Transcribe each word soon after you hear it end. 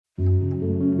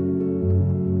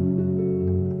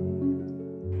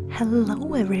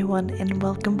Hello everyone and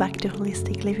welcome back to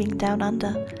Holistic Living Down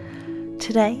Under.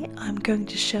 Today I'm going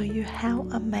to show you how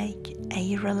I make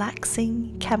a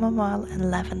relaxing chamomile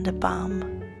and lavender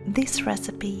balm. This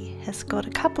recipe has got a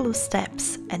couple of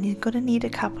steps and you're going to need a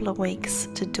couple of weeks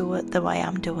to do it the way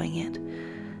I'm doing it.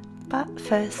 But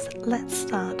first let's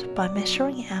start by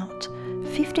measuring out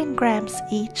 15 grams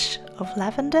each of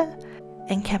lavender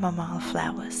and chamomile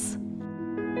flowers.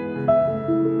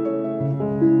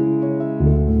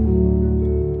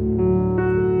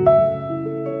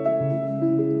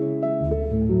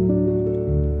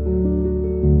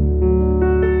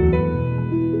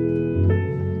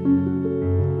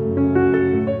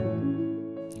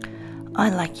 I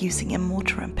like using a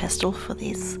mortar and pestle for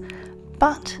this,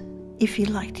 but if you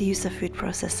like to use a food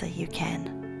processor you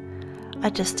can.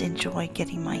 I just enjoy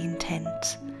getting my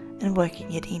intent and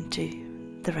working it into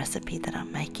the recipe that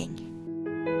I'm making.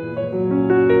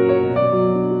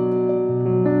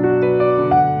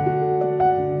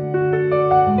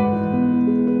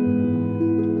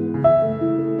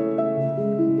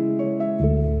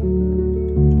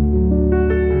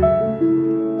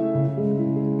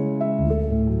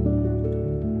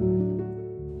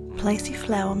 Place your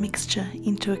flour mixture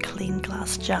into a clean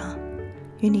glass jar.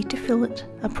 You need to fill it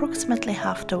approximately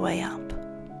half the way up.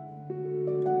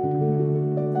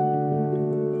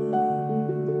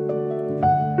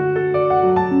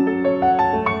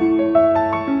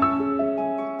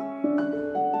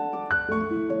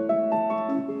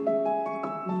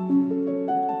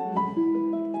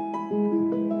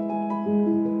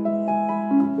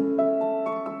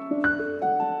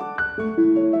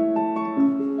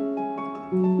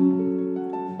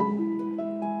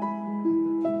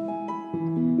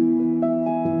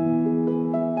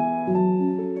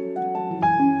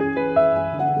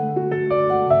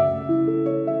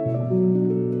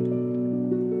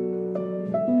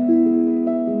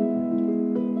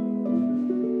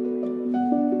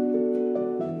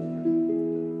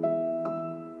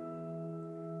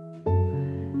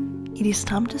 It is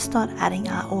time to start adding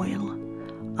our oil.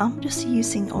 I'm just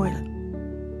using olive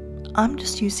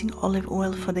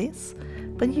oil for this,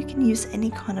 but you can use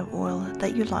any kind of oil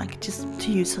that you like just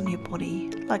to use on your body,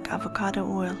 like avocado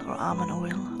oil or almond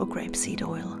oil or grapeseed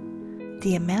oil.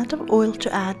 The amount of oil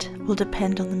to add will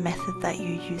depend on the method that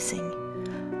you're using.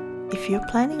 If you're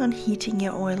planning on heating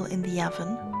your oil in the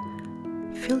oven,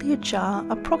 fill your jar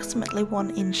approximately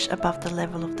 1 inch above the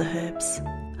level of the herbs.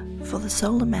 For the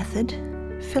solar method,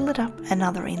 fill it up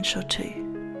another inch or 2.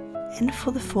 And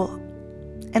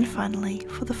finally,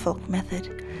 for the fork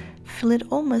method, fill it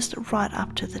almost right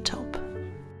up to the top.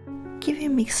 Give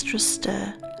your mixture a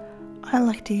stir. I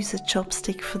like to use a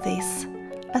chopstick for this,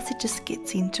 as it just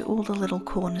gets into all the little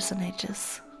corners and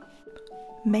edges.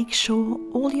 Make sure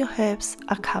all your herbs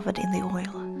are covered in the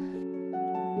oil.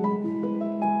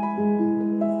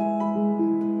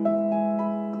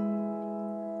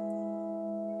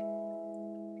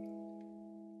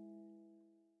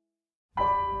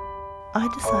 I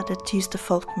decided to use the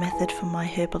fork method for my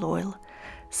herbal oil,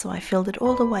 so I filled it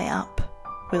all the way up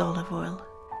with olive oil.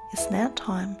 It's now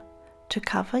time to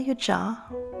cover your jar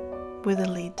with a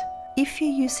lid. If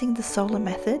you're using the solar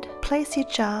method, place your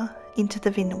jar into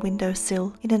the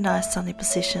windowsill in a nice sunny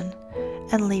position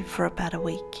and leave for about a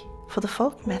week. For the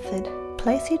fork method,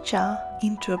 place your jar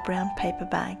into a brown paper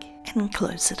bag and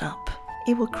close it up.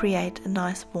 It will create a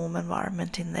nice warm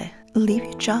environment in there. Leave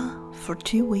your jar for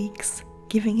 2 weeks,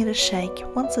 giving it a shake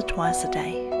once or twice a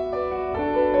day.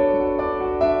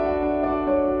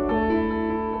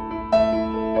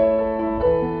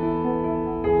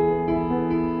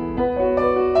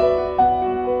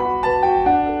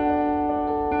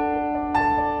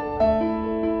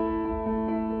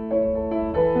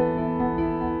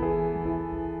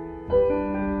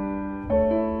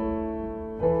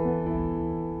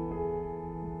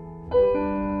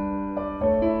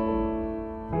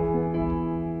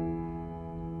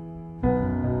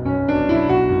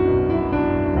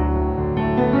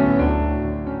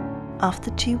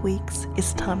 After 2 weeks,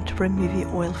 it's time to remove your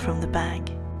oil from the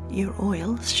bag. Your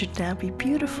oil should now be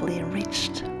beautifully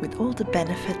enriched with all the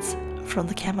benefits from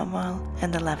the chamomile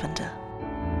and the lavender.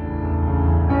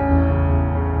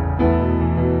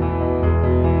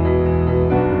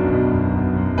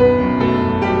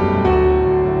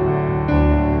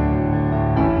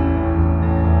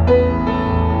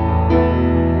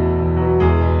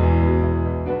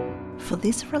 For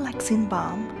this relaxing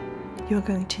balm, you're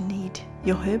going to need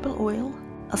your herbal oil,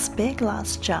 a spare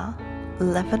glass jar,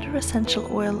 lavender essential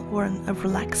oil or a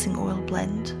relaxing oil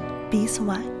blend,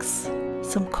 beeswax,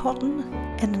 some cotton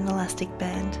and an elastic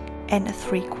band, and a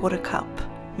 3/4 cup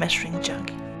measuring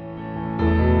jug.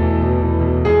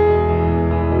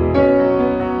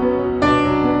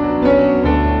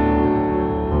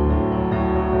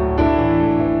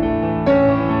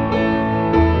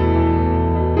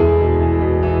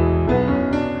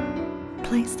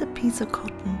 piece of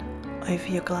cotton over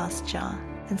your glass jar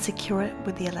and secure it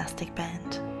with the elastic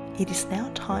band. It is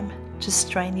now time to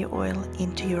strain your oil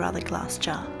into your other glass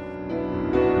jar.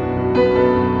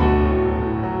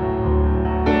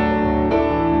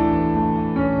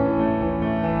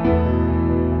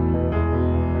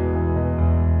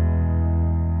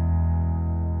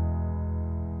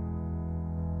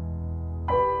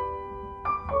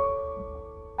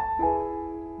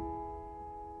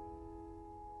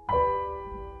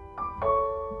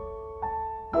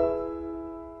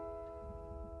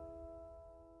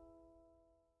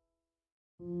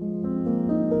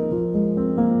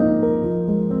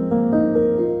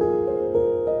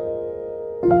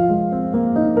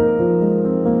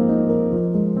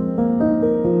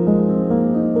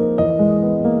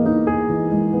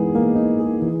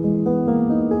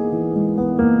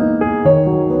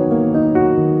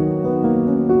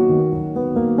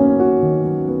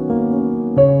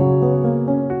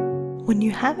 When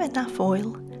you have enough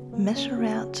oil, measure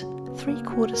out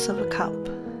 3/4 of a cup.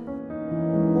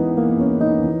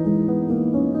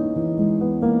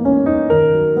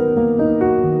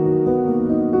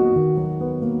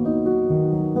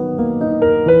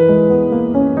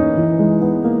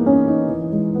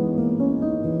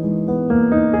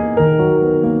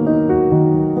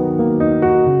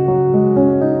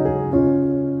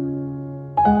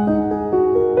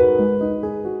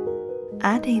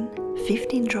 Add in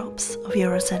 15 drops of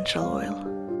your essential oil.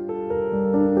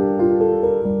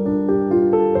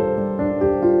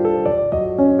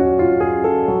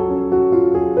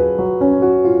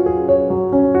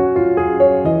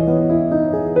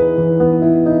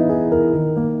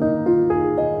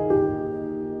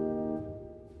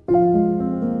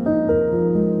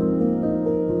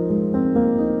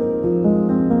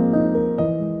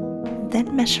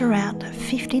 Then measure out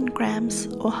 15 grams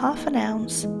or half an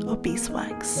ounce of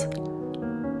beeswax.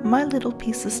 My little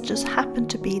pieces just happened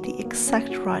to be the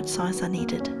exact right size I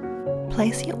needed.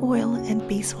 Place your oil and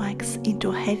beeswax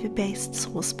into a heavy-based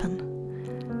saucepan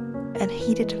and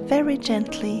heat it very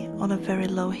gently on a very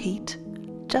low heat,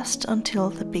 just until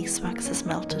the beeswax is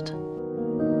melted.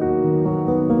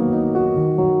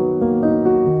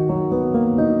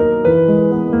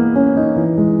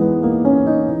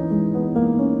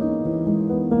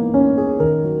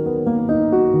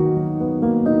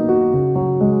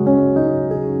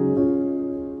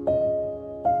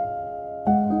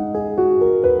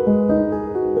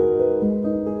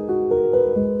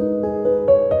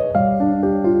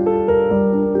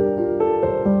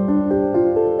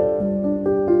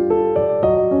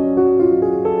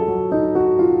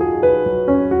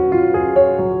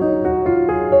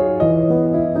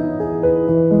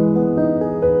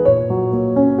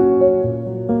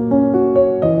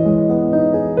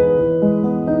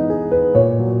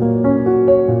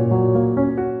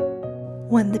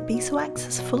 When the beeswax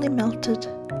is fully melted,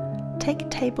 take a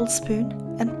tablespoon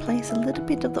and place a little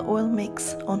bit of the oil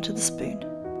mix onto the spoon.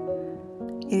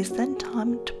 It is then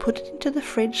time to put it into the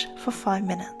fridge for 5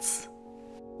 minutes.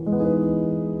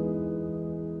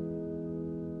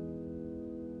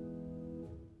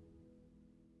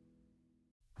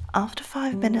 After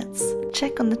 5 minutes,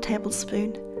 check on the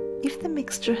tablespoon. If the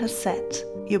mixture has set,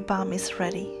 your balm is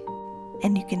ready.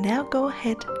 And you can now go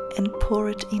ahead and pour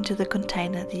it into the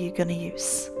container that you're going to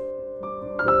use.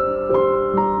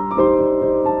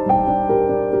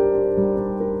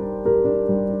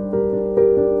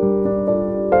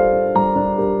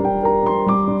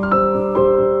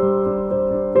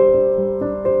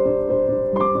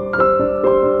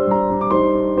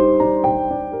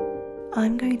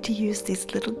 I'm going to use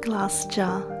this little glass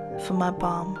jar for my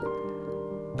balm,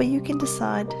 but you can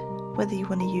decide whether you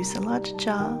want to use a larger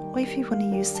jar or if you want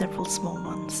to use several small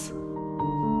ones.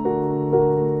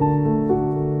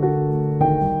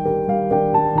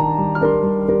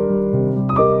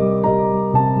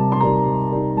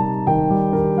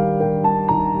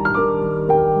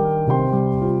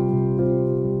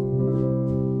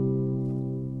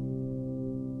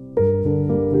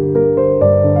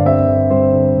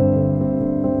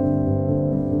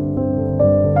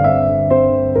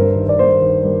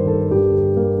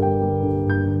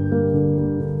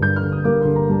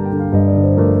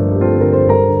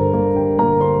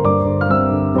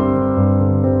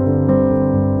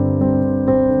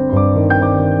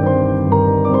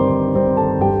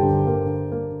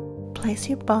 Place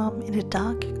your balm in a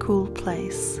dark, cool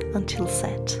place until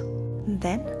set.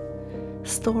 Then,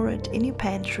 store it in your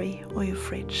pantry or your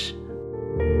fridge.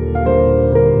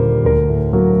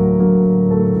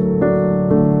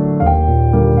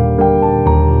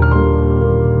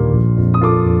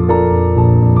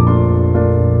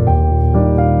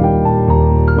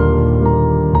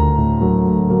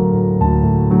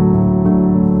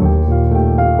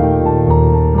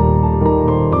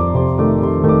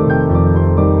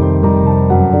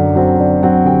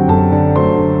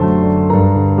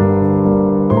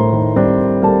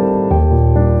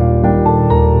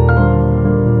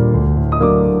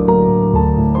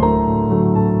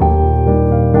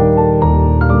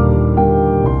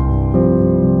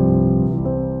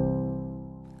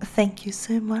 you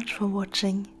so much for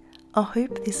watching. I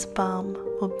hope this balm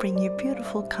will bring you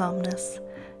beautiful calmness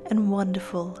and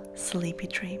wonderful sleepy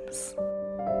dreams.